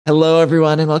Hello,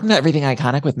 everyone, and welcome to Everything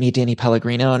Iconic with me, Danny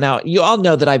Pellegrino. Now, you all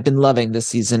know that I've been loving this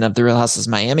season of The Real Housewives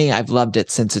of Miami. I've loved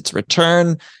it since its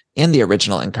return and the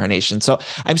original incarnation. So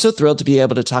I'm so thrilled to be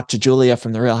able to talk to Julia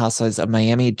from The Real Housewives of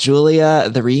Miami. Julia,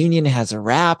 the reunion has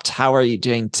wrapped. How are you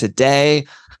doing today?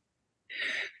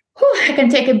 Whew, I can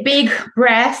take a big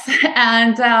breath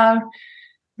and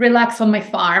relax on my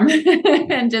farm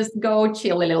and just go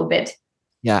chill a little bit.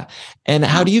 Yeah. And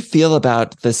how do you feel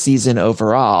about the season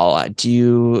overall? How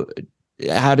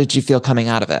did you feel coming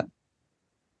out of it?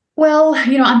 Well,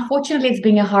 unfortunately, it's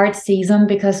been a hard season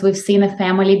because we've seen a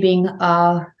family being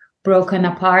broken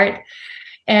apart.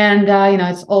 And,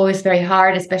 it's always very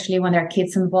hard, especially when there are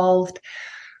kids involved.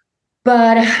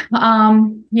 But,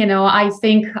 I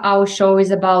think our show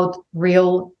is about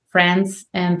real friends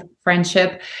and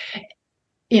friendship,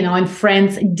 and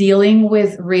friends dealing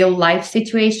with real life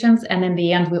situations. And in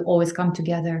the end, we always come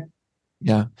together.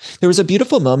 Yeah. There was a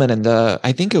beautiful moment in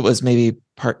I think it was maybe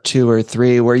part 2 or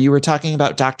 3, where you were talking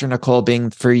about Dr. Nicole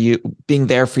being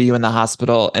there for you in the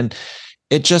hospital. And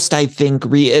it just, I think,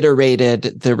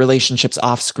 reiterated the relationships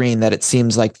off screen that it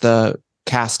seems like the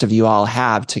cast of you all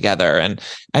have together. And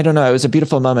I don't know, it was a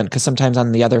beautiful moment because sometimes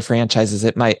on the other franchises,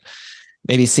 it might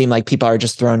maybe seem like people are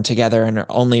just thrown together and are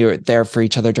only there for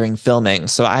each other during filming.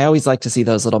 So I always like to see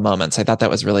those little moments. I thought that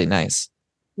was really nice.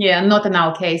 Yeah, not in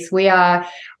our case.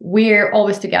 We're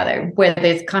always together, whether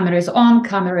it's camera is on,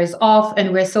 camera is off,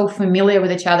 and we're so familiar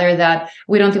with each other that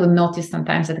we don't even notice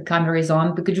sometimes that the camera is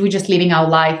on because we're just living our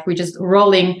life. We're just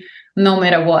rolling no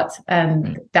matter what.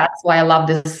 And that's why I love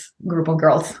this group of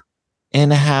girls.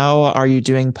 And how are you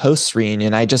doing post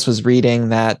reunion? I just was reading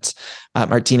that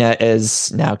Martina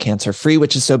is now cancer free,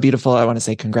 which is so beautiful. I want to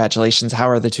say congratulations. How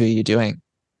are the two of you doing?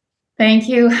 Thank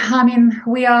you. I mean,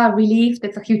 we are relieved.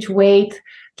 It's a huge weight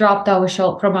dropped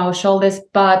from our shoulders,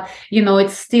 but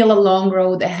it's still a long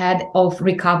road ahead of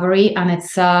recovery, and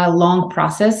it's a long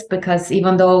process because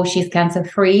even though she's cancer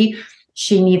free,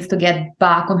 she needs to get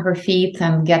back on her feet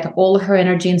and get all her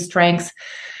energy and strength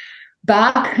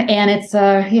back. And it's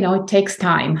it takes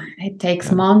time. It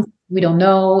takes months. We don't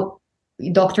know.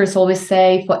 Doctors always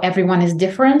say for everyone is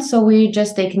different, so we're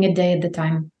just taking a day at a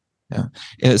time.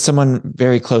 Yeah. Someone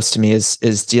very close to me is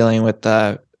dealing with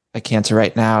a cancer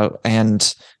right now,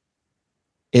 and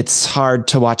it's hard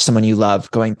to watch someone you love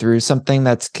going through something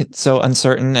that's so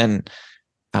uncertain. And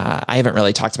I haven't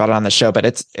really talked about it on the show, but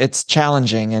it's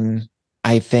challenging. And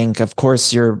I think, of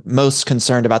course, you're most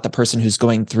concerned about the person who's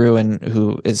going through and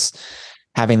who is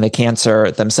having the cancer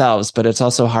themselves. But it's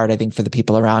also hard, I think, for the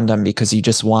people around them because you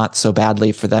just want so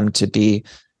badly for them to be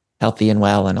healthy and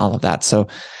well and all of that. So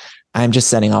I'm just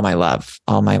sending all my love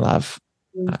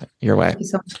your way.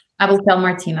 So I will tell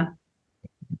Martina.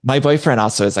 My boyfriend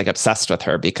also is like obsessed with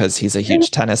her because he's a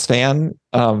huge tennis fan.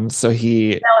 So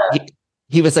he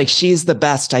was like, she's the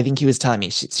best. I think he was telling me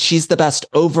she's the best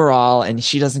overall, and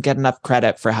she doesn't get enough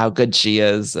credit for how good she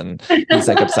is. And he's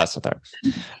like obsessed with her.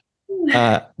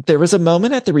 There was a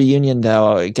moment at the reunion,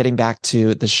 though, getting back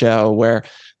to the show, where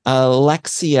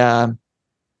Alexia,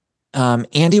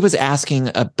 Andy was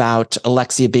asking about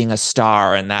Alexia being a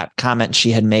star and that comment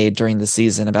she had made during the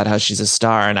season about how she's a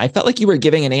star. And I felt like you were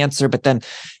giving an answer, but then,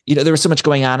 there was so much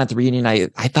going on at the reunion. I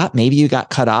thought maybe you got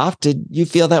cut off. Did you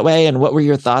feel that way? And what were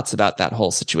your thoughts about that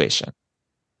whole situation?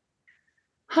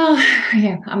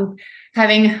 Yeah, I'm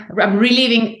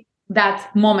reliving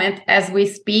that moment as we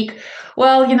speak.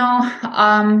 Well,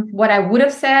 what I would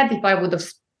have said if I would have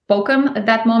spoken at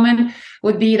that moment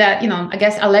would be that, I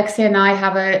guess Alexia and I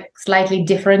have a slightly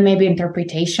different maybe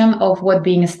interpretation of what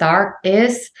being a star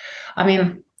is. I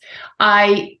mean,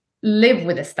 I live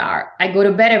with a star. I go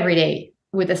to bed every day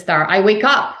with a star. I wake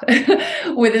up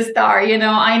with a star.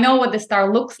 I know what the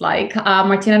star looks like.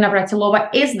 Martina Navratilova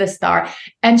is the star,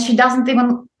 and she doesn't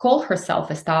even call herself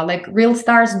a star. Like, real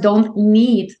stars don't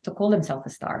need to call themselves a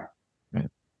star.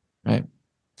 Right.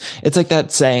 It's like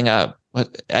that saying,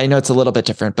 I know it's a little bit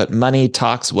different, but money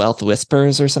talks, wealth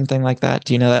whispers, or something like that.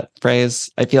 Do you know that phrase?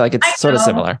 I feel like it's sort of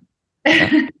similar.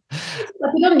 Yeah.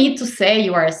 But you don't need to say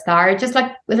you are a star. Just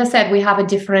like, as I said, we have a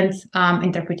different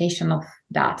interpretation of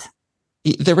that.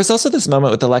 There was also this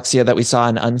moment with Alexia that we saw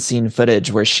in unseen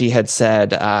footage where she had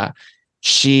said, I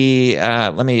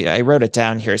wrote it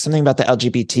down here, something about the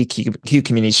LGBTQ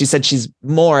community. She said she's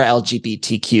more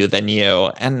LGBTQ than you.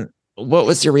 And what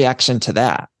was your reaction to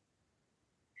that?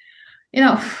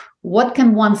 What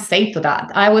can one say to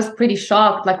that? I was pretty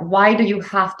shocked. Like, why do you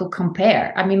have to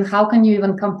compare? I mean, how can you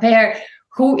even compare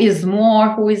who is more,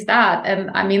 who is that?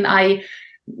 And I mean,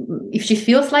 if she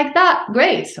feels like that,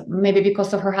 great. Maybe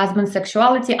because of her husband's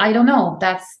sexuality. I don't know.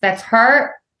 That's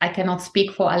her. I cannot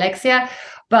speak for Alexia,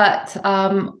 but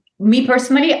me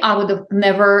personally, I would have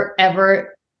never,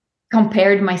 ever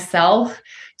compared myself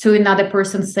to another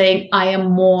person saying, I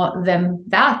am more than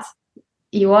that.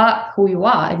 You are who you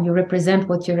are and you represent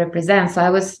what you represent. So I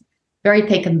was very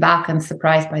taken back and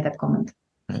surprised by that comment.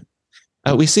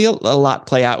 We see a lot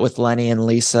play out with Lenny and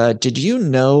Lisa. Did you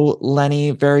know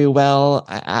Lenny very well?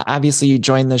 Obviously, you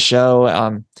joined the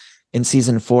show in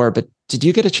season 4, but did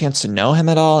you get a chance to know him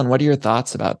at all? And what are your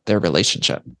thoughts about their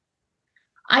relationship?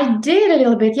 I did a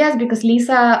little bit, yes, because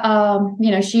Lisa,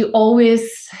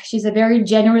 she's a very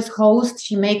generous host.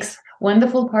 She makes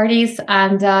wonderful parties,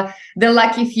 and the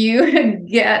lucky few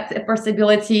get a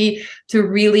possibility to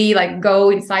really like go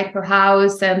inside her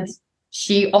house, and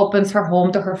she opens her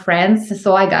home to her friends.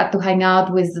 So I got to hang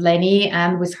out with Lenny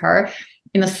and with her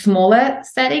in a smaller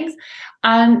settings,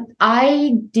 and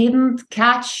I didn't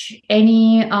catch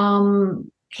any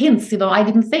hints. I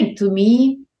didn't think. To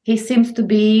me, he seems to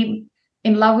be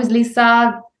in love with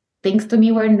Lisa. Things to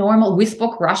me were normal. We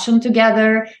spoke Russian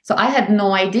together. So I had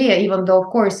no idea, even though, of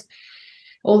course,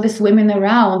 all these women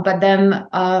around. But then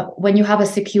when you have a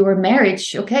secure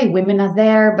marriage, okay, women are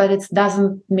there, but it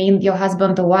doesn't mean your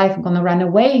husband or wife are going to run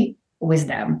away with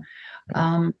them.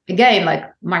 Again, like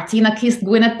Martina kissed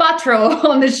Gwyneth Paltrow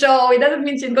on the show. It doesn't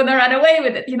mean she's going to run away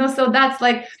with it, so that's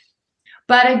like,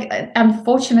 but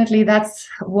unfortunately, that's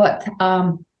what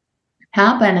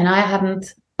happened. And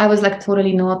I was like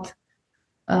totally not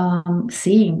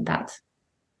seeing that.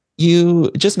 You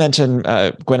just mentioned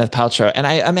Gwyneth Paltrow, and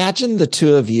I imagine the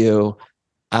two of you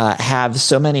have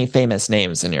so many famous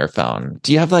names in your phone.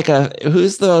 Do you have like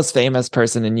who's the most famous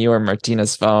person in you or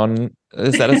Martina's phone?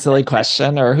 Is that a silly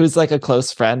question? Or who's like a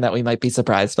close friend that we might be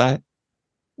surprised by?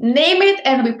 Name it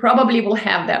and we probably will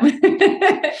have them.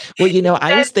 Well,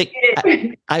 I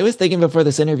was thinking before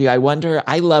this interview,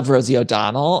 I love Rosie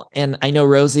O'Donnell, and I know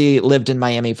Rosie lived in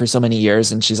Miami for so many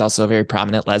years, and she's also a very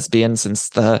prominent lesbian since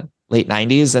the late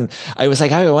 90s. And I was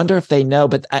like, I wonder if they know,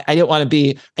 but I don't want to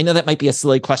be, I know that might be a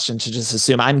silly question to just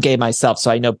assume. I'm gay myself, so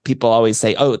I know people always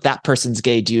say, oh, that person's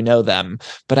gay, do you know them?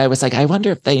 But I was like, I wonder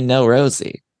if they know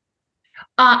Rosie.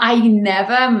 I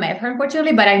never met her,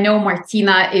 unfortunately, but I know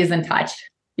Martina is in touch.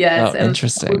 Yes. Oh,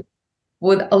 interesting.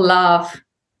 Would love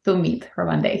to meet her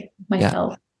one day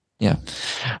myself. Yeah.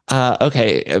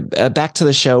 Okay. Back to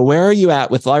the show. Where are you at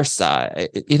with Larsa?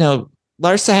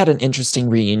 Larsa had an interesting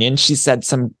reunion. She said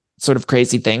some sort of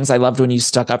crazy things. I loved when you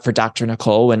stuck up for Dr.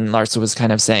 Nicole when Larsa was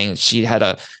kind of saying she had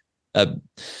a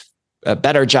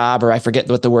better job, or I forget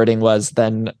what the wording was,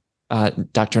 than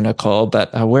Dr. Nicole.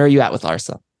 But where are you at with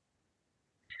Larsa?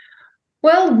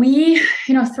 Well, we,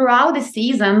 throughout the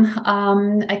season,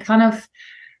 I kind of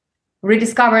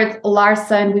rediscovered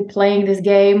Larsa, and we playing this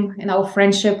game in our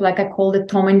friendship, like I called it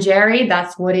Tom and Jerry.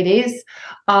 That's what it is.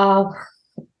 I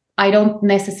don't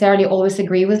necessarily always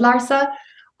agree with Larsa.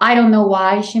 I don't know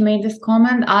why she made this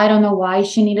comment. I don't know why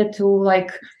she needed to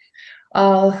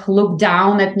look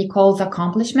down at Nicole's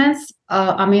accomplishments.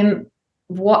 Why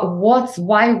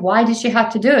did she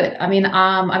have to do it?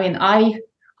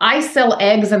 I sell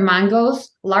eggs and mangoes.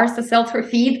 Larsa sells her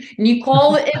feet.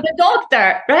 Nicole is a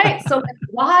doctor, right? So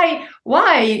why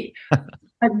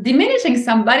diminishing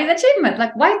somebody's achievement?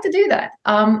 Like, why to do that?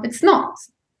 It's not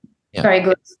very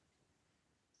good.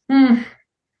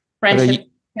 Friendship.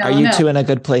 Are you two in a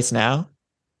good place now?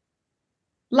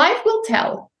 Life will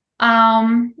tell.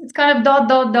 It's kind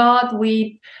of ...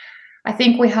 I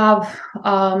think we have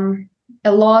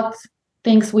a lot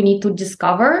things we need to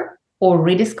discover or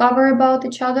rediscover about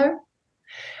each other.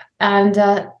 And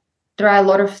there are a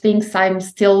lot of things I'm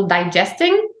still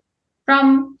digesting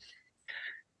from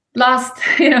last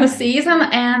season,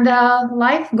 and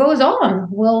life goes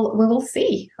on. We will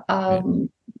see.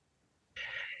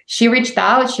 She reached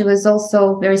out. She was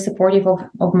also very supportive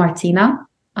of Martina,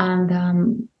 and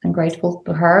I'm grateful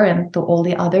to her and to all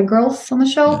the other girls on the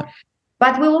show. Yeah.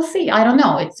 But we will see. I don't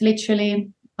know. It's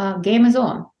literally game is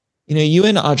on. You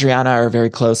and Adriana are very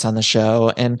close on the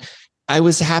show, and I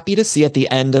was happy to see at the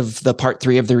end of the part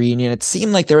 3 of the reunion, it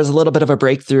seemed like there was a little bit of a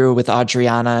breakthrough with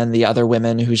Adriana and the other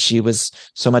women who she was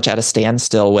so much at a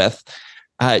standstill with.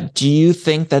 Do you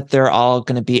think that they're all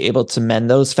going to be able to mend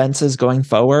those fences going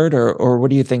forward, or what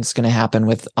do you think is going to happen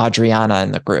with Adriana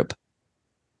and the group?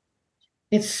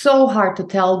 It's so hard to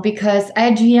tell, because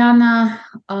Adriana,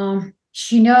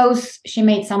 she knows she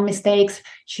made some mistakes.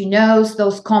 She knows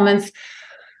those comments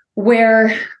were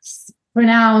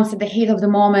pronounced at the heat of the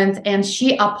moment, and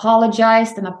she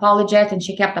apologized, and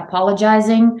she kept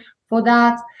apologizing for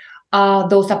that.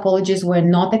 Those apologies were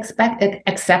not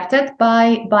accepted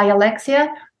by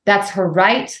Alexia. That's her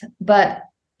right. But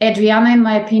Adriana, in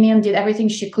my opinion, did everything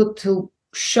she could to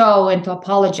show and to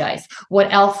apologize.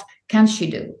 What else can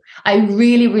she do? I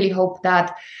really, really hope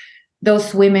that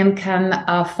those women can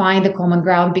find a common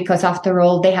ground, because after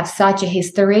all, they have such a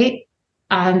history,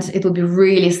 and it would be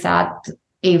really sad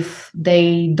if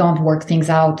they don't work things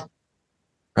out.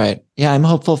 Right. Yeah, I'm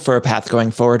hopeful for a path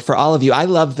going forward for all of you. I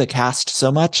love the cast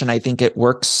so much, and I think it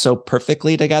works so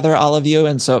perfectly together, all of you.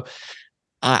 And so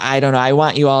I don't know. I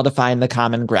want you all to find the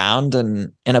common ground.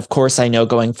 And of course, I know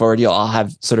going forward, you'll all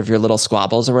have sort of your little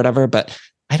squabbles or whatever, but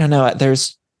I don't know.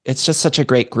 It's just such a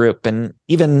great group. And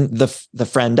even the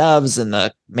friend ofs and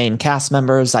the main cast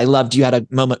members, I loved, you had a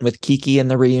moment with Kiki in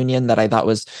the reunion that I thought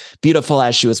was beautiful.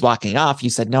 As she was walking off, you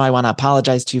said, no, I want to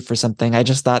apologize to you for something. I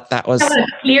just thought that was... I want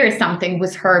to clear something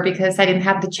with her because I didn't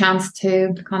have the chance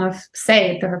to kind of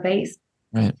say it to her face.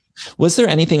 Right. Was there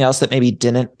anything else that maybe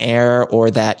didn't air or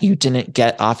that you didn't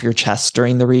get off your chest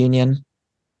during the reunion?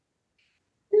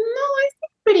 No, I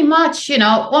think pretty much,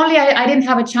 only I didn't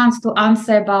have a chance to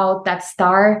answer about that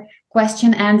star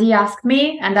question Andy asked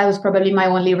me. And that was probably my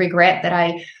only regret, that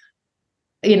I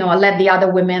let the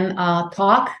other women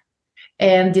talk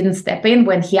and didn't step in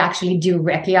when he actually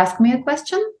directly asked me a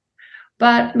question.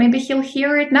 But maybe he'll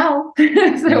hear it now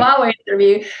through our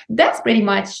interview. That's pretty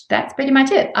much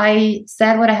it. I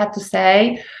said what I had to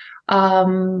say.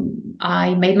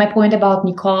 I made my point about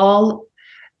Nicole.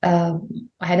 I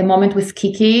had a moment with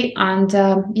Kiki, and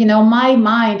my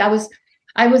mind.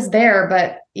 I was there,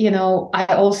 but I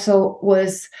also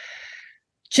was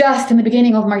just in the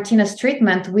beginning of Martina's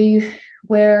treatment. We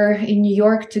were in New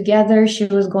York together. She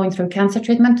was going through cancer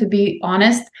treatment. To be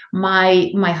honest,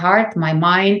 my heart, my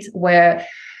mind were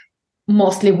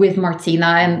mostly with Martina,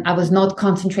 and I was not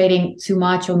concentrating too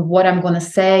much on what I'm going to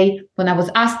say when I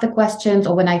was asked the questions,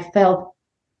 or when I felt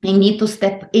I need to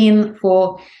step in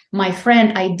for my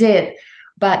friend. I did,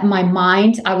 but my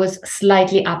mind, I was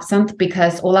slightly absent,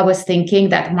 because all I was thinking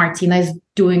that Martina is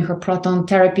doing her proton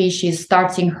therapy. She's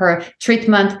starting her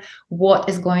treatment. What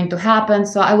is going to happen?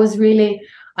 So I was really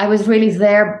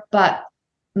there, but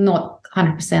not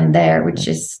 100% there, which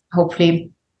is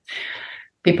hopefully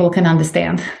people can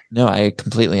understand. No, I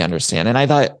completely understand. And I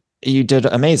thought you did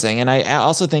amazing. And I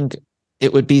also think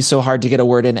it would be so hard to get a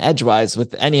word in edgewise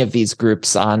with any of these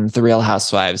groups on The Real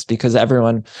Housewives, because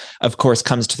everyone, of course,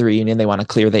 comes to the reunion. They want to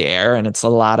clear the air, and it's a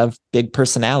lot of big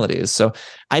personalities. So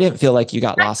I didn't feel like you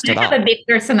got lost at all. I have a big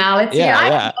personality. Yeah, I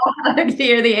know how to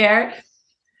clear the air.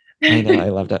 I know. I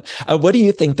loved it. What do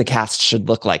you think the cast should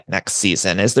look like next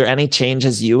season? Is there any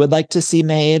changes you would like to see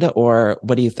made, or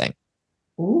what do you think?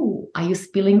 Ooh, are you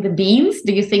spilling the beans?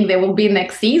 Do you think there will be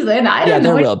next season? I don't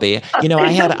know. There will be.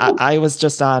 I was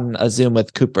just on a Zoom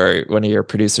with Cooper, one of your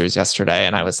producers, yesterday,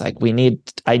 and I was like,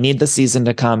 I need the season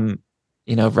to come,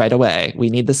 right away. We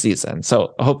need the season.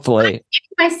 So hopefully.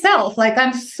 Myself,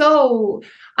 I'm so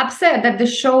upset that the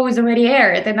show is already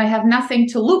aired and I have nothing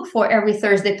to look for every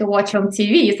Thursday to watch on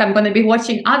TV. So I'm going to be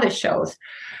watching other shows.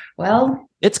 Well,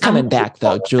 it's coming back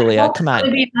though, Julia. Come on.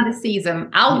 It'll be another season.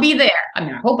 I'll be there. I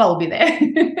hope I'll be there.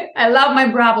 I love my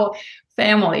Bravo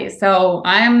family, so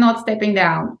I am not stepping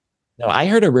down. No, I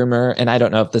heard a rumor, and I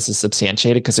don't know if this is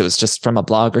substantiated because it was just from a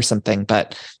blog or something,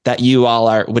 but that you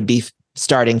all would be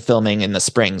starting filming in the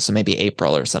spring, so maybe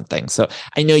April or something. So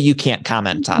I know you can't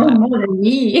comment on that. More than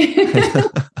me.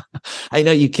 I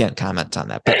know you can't comment on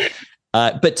that, but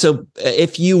so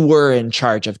if you were in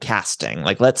charge of casting,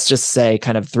 let's just say,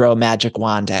 kind of throw a magic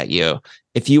wand at you.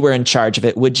 If you were in charge of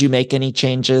it, would you make any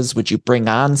changes? Would you bring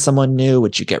on someone new?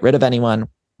 Would you get rid of anyone?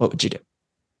 What would you do?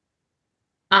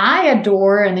 I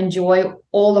adore and enjoy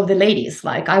all of the ladies.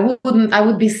 I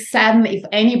would be saddened if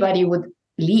anybody would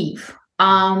leave.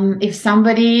 If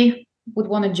somebody would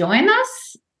want to join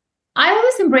us, I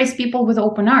always embrace people with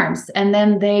open arms, and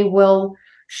then they will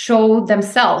show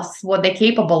themselves what they're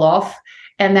capable of,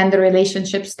 and then the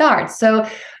relationship starts. So,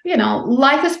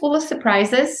 life is full of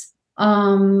surprises.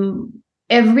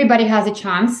 Everybody has a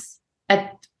chance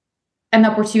at an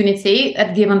opportunity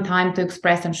at given time to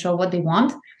express and show what they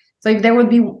want. So if there would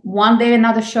be one day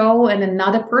another show and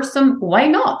another person, why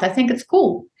not? I think it's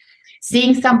cool.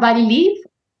 Seeing somebody leave,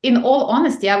 in all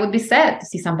honesty, I would be sad to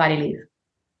see somebody leave.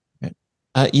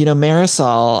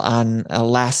 Marisol on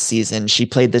last season, she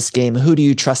played this game, Who Do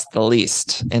You Trust the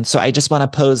Least? And so I just want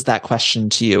to pose that question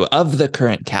to you. Of the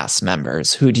current cast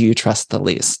members, who do you trust the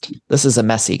least? This is a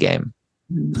messy game.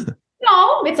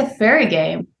 No, it's a fair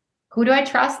game. Who do I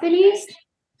trust the least?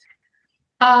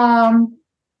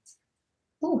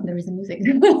 There is a music.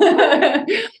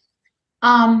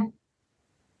 I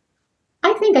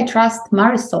think I trust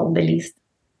Marisol the least.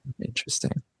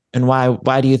 Interesting. And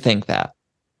why do you think that?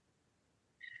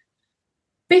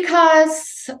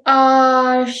 Because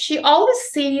she always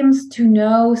seems to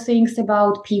know things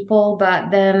about people, but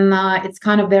then it's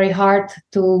kind of very hard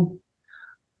to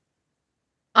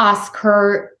ask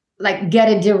her, like get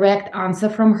a direct answer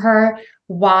from her,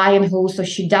 why and who, so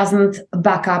she doesn't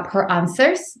back up her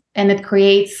answers. And it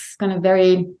creates kind of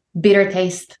very bitter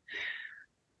taste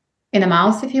in the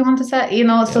mouth, if you want to say,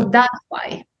 so that's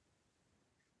why.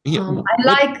 I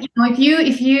like,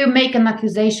 if you make an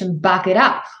accusation, back it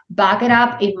up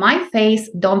in my face.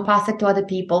 Don't pass it to other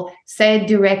people. Say it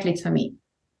directly to me.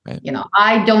 Right.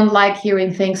 I don't like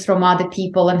hearing things from other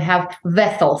people and have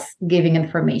vessels giving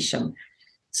information.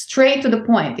 Straight to the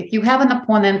point. If you have an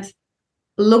opponent,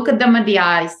 look at them in the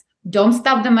eyes. Don't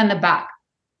stab them in the back.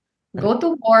 Right. Go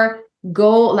to war.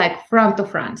 Go like front to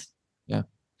front. Yeah.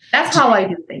 That's how I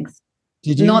do things.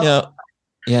 Did you know?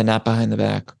 Yeah, not behind the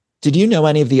back. Did you know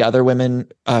any of the other women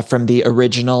from the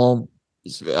original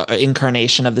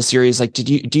incarnation of the series? Like, do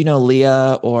you know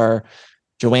Leah or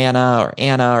Joanna or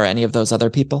Anna or any of those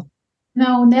other people?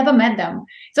 No, never met them.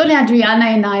 It's only Adriana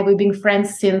and I. We've been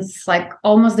friends since like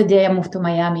almost the day I moved to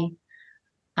Miami.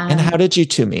 And how did you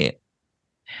two meet?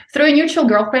 Through a mutual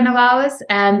girlfriend of ours,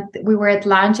 and we were at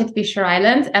lunch at Fisher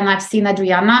Island, and I've seen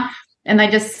Adriana. And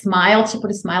I just smiled. She put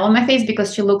a smile on my face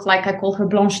because she looked like, I call her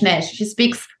Blanche-Neige. She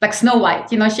speaks like Snow White.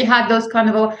 She had those kind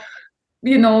of,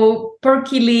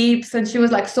 perky lips, and she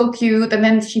was like so cute. And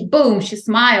then she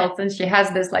smiles, and she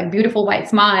has this like beautiful white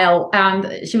smile.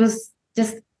 And she was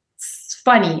just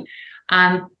funny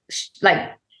and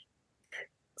like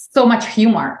so much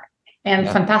humor and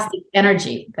fantastic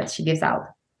energy that she gives out.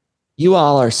 You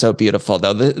all are so beautiful,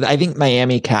 though. I think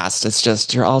Miami cast is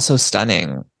just, you're all so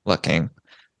stunning looking.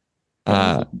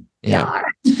 I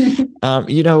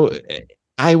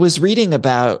was reading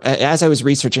about, as I was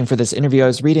researching for this interview, I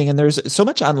was reading, and there's so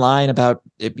much online about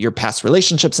your past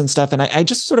relationships and stuff. And I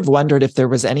just sort of wondered if there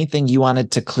was anything you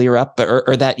wanted to clear up,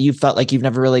 or that you felt like you've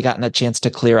never really gotten a chance to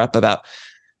clear up about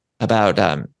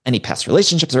any past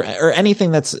relationships or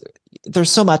anything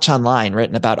there's so much online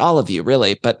written about all of you,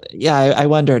 really. But yeah, I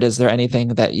wondered, is there anything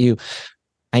that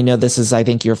I know this is, I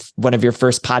think, one of your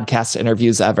first podcast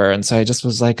interviews ever. And so I just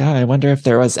was like, I wonder if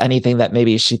there was anything that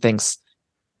maybe she thinks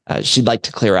she'd like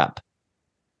to clear up.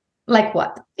 Like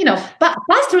what? But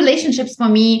past relationships for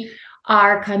me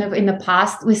are kind of in the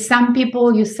past. With some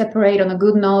people, you separate on a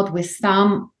good note, with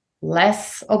some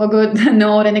less of a good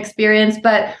note and experience.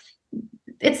 But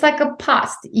it's like a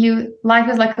past. Life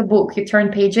is like a book. You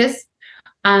turn pages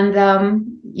and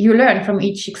you learn from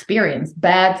each experience,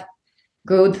 bad,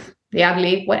 good, the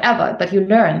ugly, whatever, but you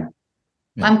learn.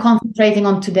 Yeah. I'm concentrating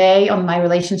on today, on my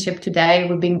relationship today.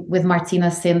 We've been with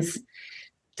Martina since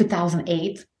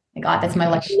 2008. My God, that's my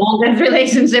longest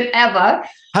relationship ever.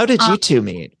 How did you two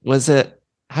meet?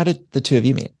 How did the two of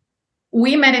you meet?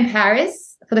 We met in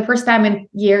Paris for the first time in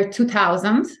year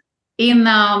 2000 in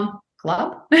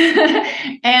club.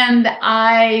 And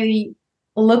I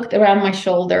looked around my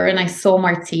shoulder and I saw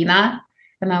Martina.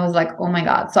 And I was like, oh my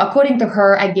God. So according to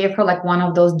her, I gave her like one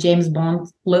of those James Bond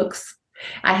looks.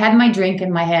 I had my drink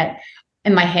in my hand,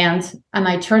 and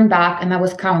I turned back and I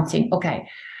was counting. Okay,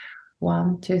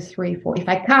 1, 2, 3, 4. If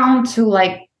I count to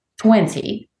like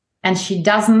 20 and she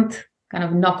doesn't kind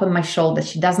of knock on my shoulder,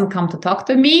 she doesn't come to talk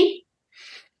to me,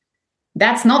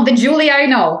 that's not the Julia I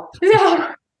know.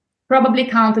 Probably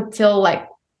counted till like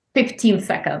 15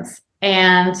 seconds.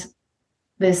 And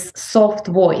this soft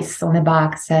voice on the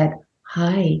back said,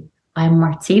 "Hi, I'm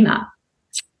Martina."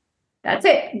 That's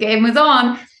it. Game was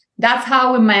on. That's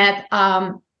how we met.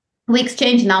 We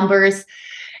exchanged numbers.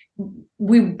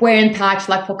 We were in touch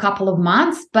like for a couple of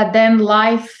months, but then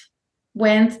life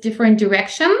went different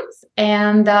directions.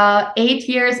 And 8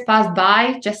 years passed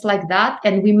by just like that.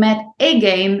 And we met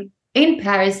again in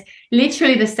Paris,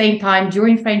 literally the same time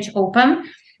during French Open.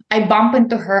 I bumped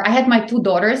into her. I had my 2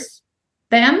 daughters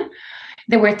then.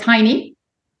 They were tiny.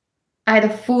 I had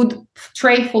a food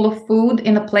tray full of food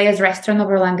in a player's restaurant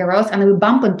over Roland Garros, and we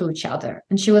bumped into each other.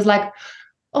 And she was like,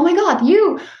 "Oh my God,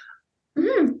 you."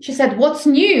 She said, "What's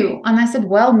new?" And I said,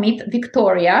 "Well, meet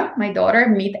Victoria, my daughter,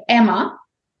 meet Emma."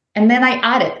 And then I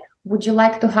added, "Would you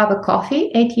like to have a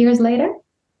coffee 8 years later?"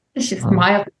 And she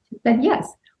smiled. She said, "Yes."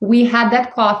 We had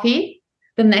that coffee.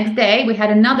 The next day, we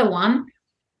had another one,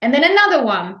 and then another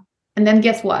one. And then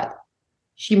guess what?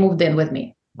 She moved in with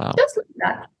me. Wow. Just like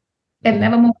that. And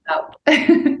never moved out.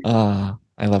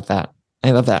 I love that.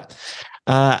 I love that.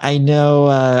 I know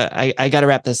I got to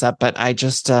wrap this up, but I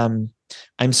just,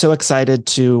 I'm so excited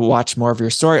to watch more of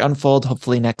your story unfold,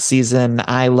 hopefully next season.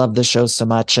 I love the show so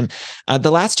much. And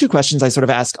the last 2 questions I sort of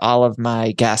ask all of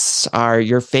my guests are: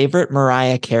 your favorite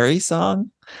Mariah Carey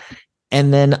song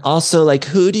And then also, like,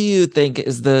 who do you think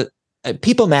is the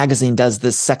People Magazine does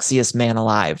this sexiest man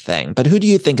alive thing, but who do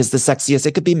you think is the sexiest?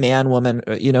 It could be man, woman,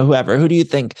 whoever. Who do you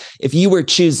think, if you were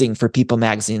choosing for People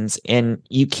Magazines and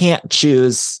you can't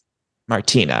choose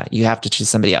Martina, you have to choose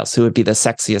somebody else, who would be the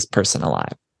sexiest person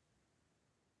alive?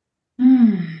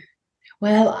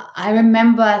 Well, I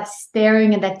remember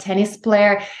staring at that tennis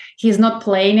player. He's not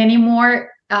playing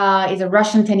anymore. He's a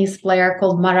Russian tennis player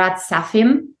called Marat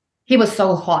Safin. He was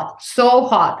so hot, so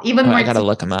hot. Even I got to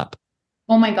look him up.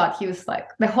 Oh my God, he was like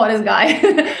the hottest guy.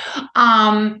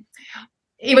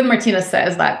 Even Martina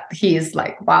says that he's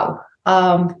like, wow.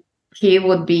 He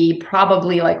would be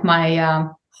probably like my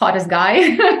hottest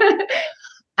guy.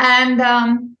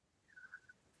 And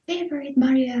favorite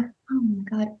Maria. Oh my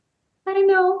God. I don't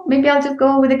know. Maybe I'll just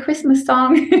go with a Christmas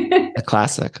song. A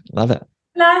classic. Love it.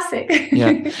 Classic.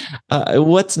 Yeah.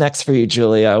 What's next for you,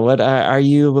 Julia? What are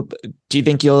you? Do you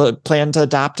think you'll plan to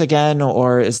adopt again,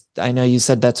 or I know you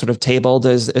said that's sort of tabled.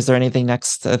 Is there anything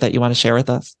next that you want to share with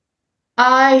us?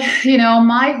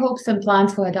 My hopes and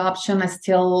plans for adoption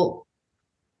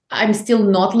I'm still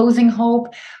not losing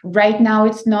hope. Right now,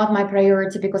 it's not my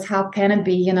priority because how can it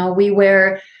be? We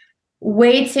were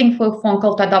waiting for a phone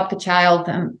call to adopt a child,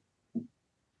 and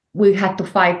we had to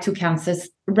fight 2 cancers.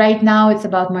 Right now, it's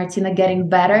about Martina getting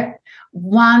better.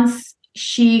 Once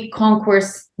she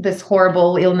conquers this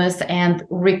horrible illness and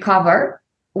recover,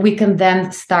 we can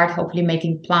then start hopefully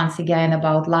making plans again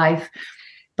about life.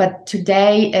 But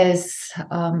today is,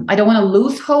 I don't want to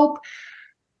lose hope,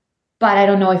 but I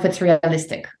don't know if it's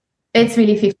realistic. It's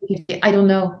really 50-50. I don't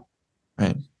know.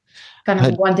 Right. Kind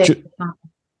of one day.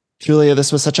 Julia,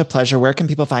 this was such a pleasure. Where can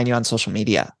people find you on social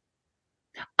media?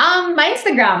 My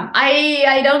Instagram.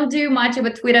 I don't do much of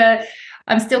a Twitter.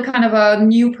 I'm still kind of a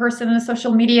new person in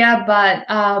social media, but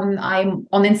I'm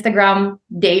on Instagram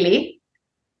daily.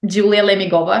 Julia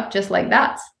Lemigova, just like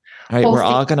that. All right, we're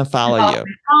all going to follow you.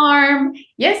 Farm.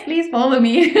 Yes, please follow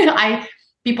me.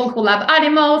 People who love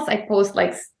animals. I post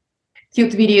like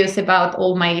cute videos about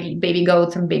all my baby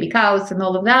goats and baby cows and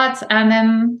all of that. And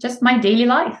then just my daily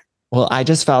life. Well, I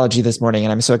just followed you this morning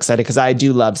and I'm so excited because I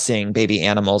do love seeing baby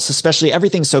animals, especially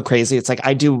everything's so crazy. It's like,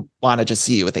 I do want to just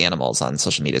see you with animals on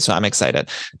social media. So I'm excited.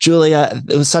 Julia,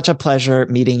 it was such a pleasure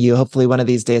meeting you. Hopefully one of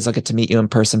these days I'll get to meet you in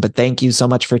person, but thank you so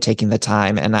much for taking the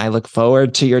time. And I look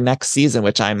forward to your next season,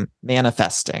 which I'm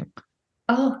manifesting.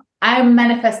 Oh, I'm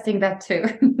manifesting that too.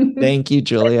 Thank you,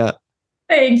 Julia.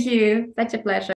 Thank you. Such a pleasure.